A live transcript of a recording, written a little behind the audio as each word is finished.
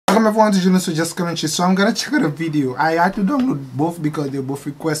Welcome everyone to Junosuede Just Commentary. So I'm gonna check out a video. I had to download both because they're both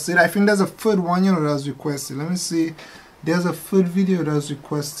requested. I think there's a third one, you know, that was requested. Let me see. There's a third video that was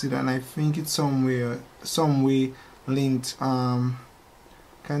requested, and I think it's some way linked. Can't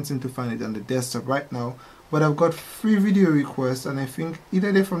seem to find it on the desktop right now. But I've got 3 video requests, and I think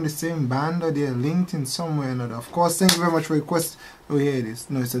either they're from the same band or they're linked in some way or another. Of course, thank you very much for request. Oh, here it is.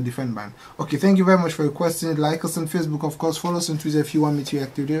 No, it's a different band. Okay, thank you very much for requesting it. Like us on Facebook, of course. Follow us on Twitter if you want me to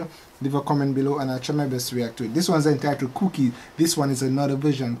react to it. Leave a comment below, and I'll try my best to react to it. This one's entitled Cookie. This one is another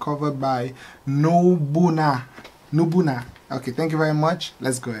version covered by Nobuna. Okay, thank you very much.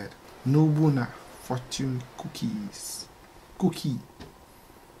 Let's go ahead. Nobuna Fortune Cookies. Cookie.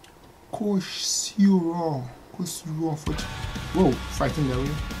 Koisuru Fortune. Whoa, fighting that way.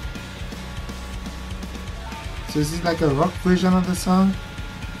 So is this like a rock version of the song?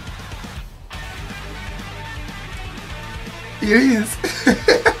 It is.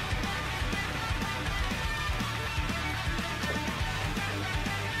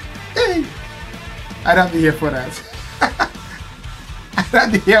 Hey, I'd have to hear for that. I'd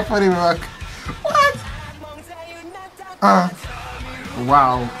have to hear for the rock. What?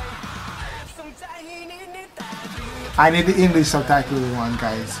 Wow. I need the English subtitle one,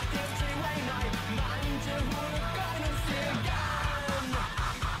 guys.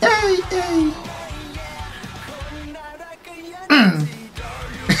 Hey, hey.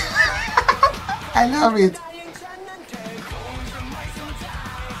 I love it.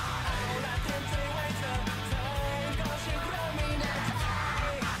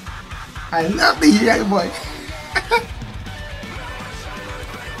 I love the young boy.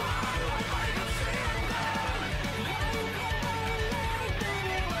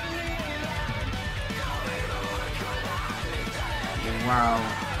 Wow.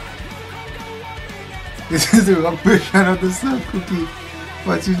 This is the rock version of the song Cookie.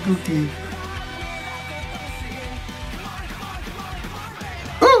 Fortune Cookie.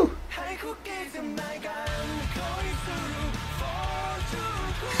 Ooh!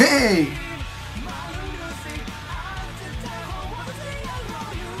 Hey!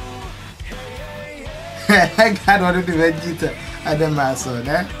 I got one of the Vegeta at the master,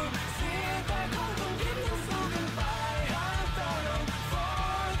 eh?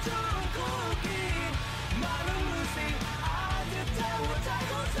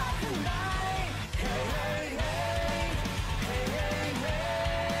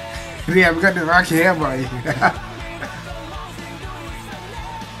 Yeah, we got the rock hair, boy.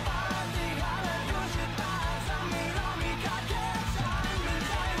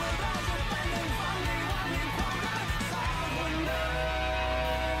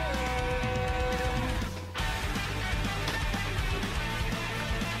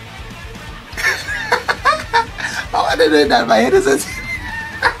 Oh, I didn't know that. My head is a...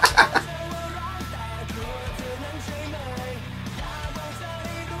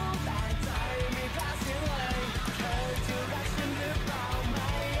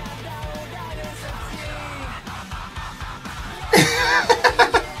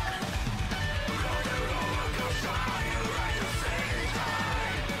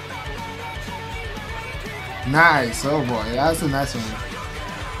 Nice, oh boy, that's a nice one.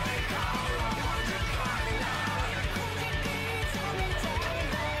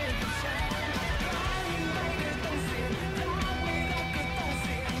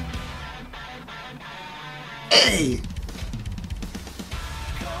 Hey!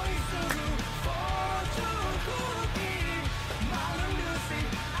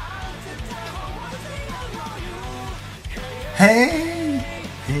 Hey!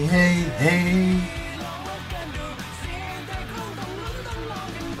 Hey, hey, hey!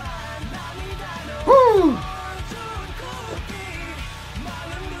 Woo!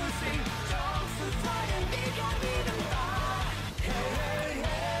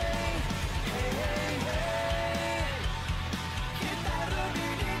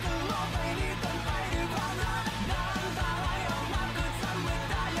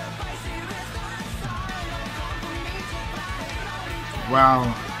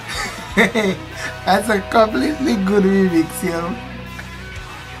 Wow. That's a completely good remix, yo.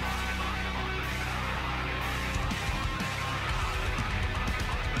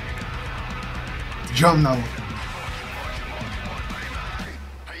 Jump now.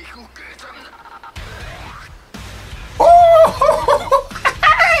 Oh!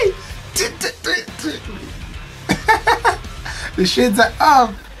 The shades are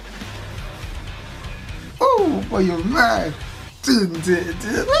up. Oh, boy, you're mad. Come on,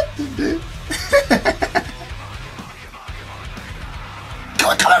 baby.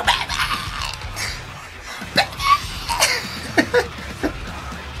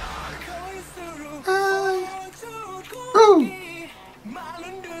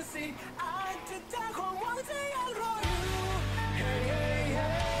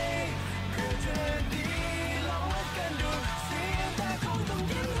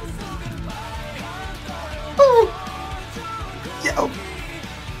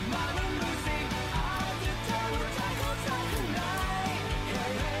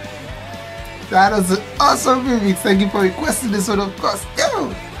 That was an awesome remix. Thank you for requesting this one, of course.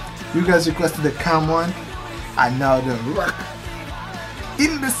 Yo! You guys requested the calm one. And now the rock.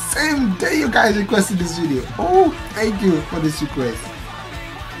 In the same day you guys requested this video. Oh, thank you for this request.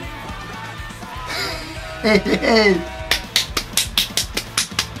 Hey, hey, hey.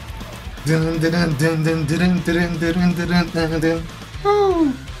 Dun, dun, dun, dun, dun, dun, dun, dun, dun, dun, dun.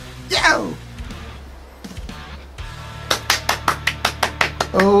 Oh, yo!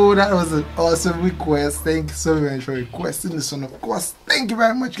 Oh, that was an awesome request. Thank you so much for requesting this one, of course. Thank you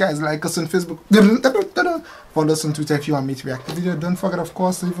very much, guys. Like us on Facebook. Follow us on Twitter if you want me to react to the video. Don't forget, of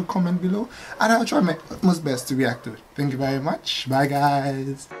course, leave a comment below. And I'll try my utmost best to react to it. Thank you very much. Bye,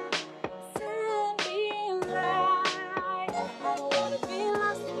 guys.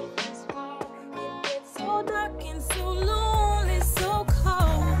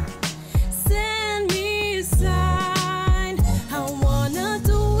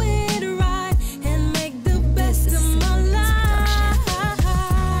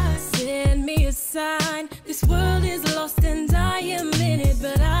 This world is lost and I am in it,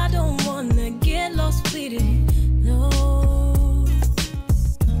 but I don't wanna get lost with it, no.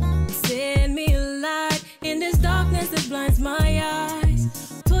 Send me a light in this darkness that blinds my eyes,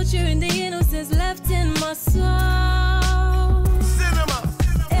 torturing the innocence left in my soul. Cinema.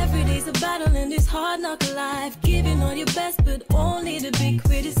 Every day's a battle in this hard knock life, giving all your best but only to be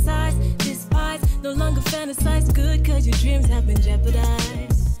criticized, despised, no longer fantasize good cause your dreams have been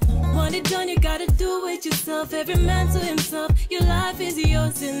jeopardized. Want it done, you gotta do it yourself. Every man to himself. Your life is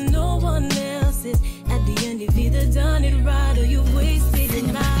yours and no one else's. At the end, you've either done it right or you wasted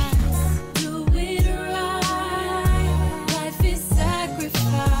your life. Do it right. Life is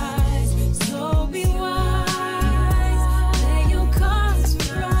sacrifice. So be wise. Play your cards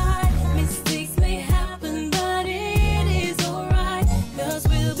right. Mistakes may happen, but it is alright. Cause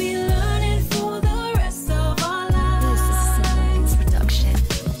we'll be learning for the rest of our lives. This is production.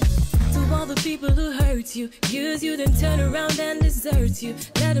 All the people who hurt you, use you, then turn around and desert you.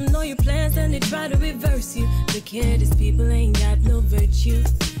 Let them know your plans, then they try to reverse you. Look here, these people ain't got no virtue.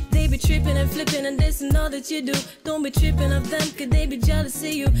 They be tripping and flipping and this and all that you do. Don't be tripping of them, cause they be jealous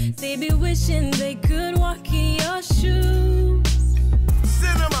of you. They be wishing they could walk in your shoes.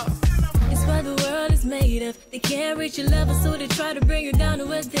 Cinema. It's what the world is made of. They can't reach your level, so they try to bring you down to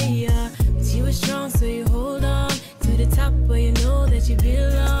where they are. But you are strong, so you hold on to the top where you know that you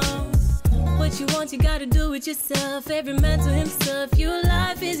belong. What you want, you gotta do it yourself. Every man to himself. Your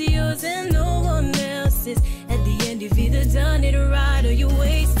life is yours and no one else's. At the end, you've either done it right or you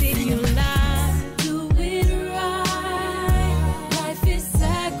wasted your life.